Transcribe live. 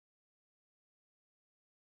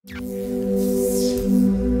Smart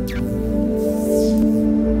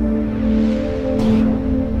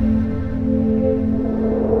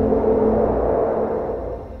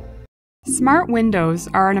windows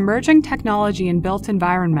are an emerging technology in built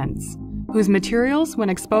environments, whose materials, when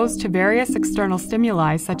exposed to various external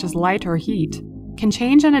stimuli such as light or heat, can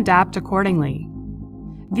change and adapt accordingly.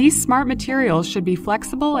 These smart materials should be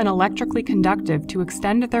flexible and electrically conductive to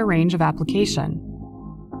extend their range of application.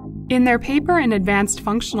 In their paper in Advanced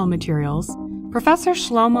Functional Materials, Professor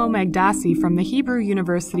Shlomo Magdassi from the Hebrew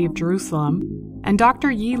University of Jerusalem and Dr.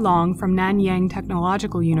 Yi Long from Nanyang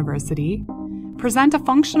Technological University present a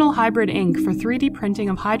functional hybrid ink for 3D printing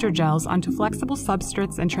of hydrogels onto flexible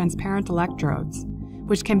substrates and transparent electrodes,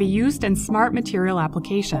 which can be used in smart material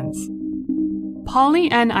applications.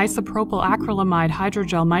 Poly-N-isopropyl acrylamide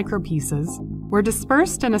hydrogel micropieces were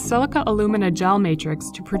dispersed in a silica alumina gel matrix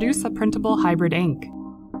to produce a printable hybrid ink.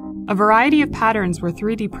 A variety of patterns were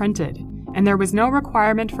 3D printed, and there was no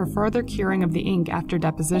requirement for further curing of the ink after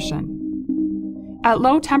deposition. At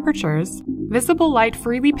low temperatures, visible light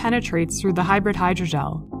freely penetrates through the hybrid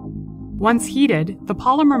hydrogel. Once heated, the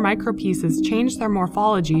polymer micropieces change their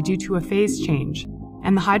morphology due to a phase change,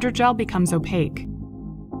 and the hydrogel becomes opaque.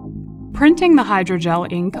 Printing the hydrogel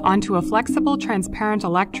ink onto a flexible transparent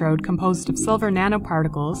electrode composed of silver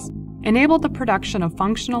nanoparticles enabled the production of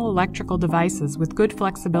functional electrical devices with good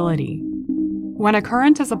flexibility. When a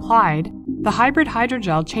current is applied, the hybrid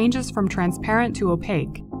hydrogel changes from transparent to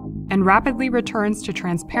opaque and rapidly returns to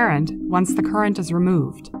transparent once the current is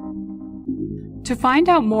removed. To find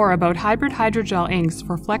out more about hybrid hydrogel inks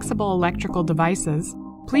for flexible electrical devices,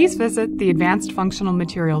 please visit the Advanced Functional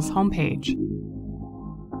Materials homepage.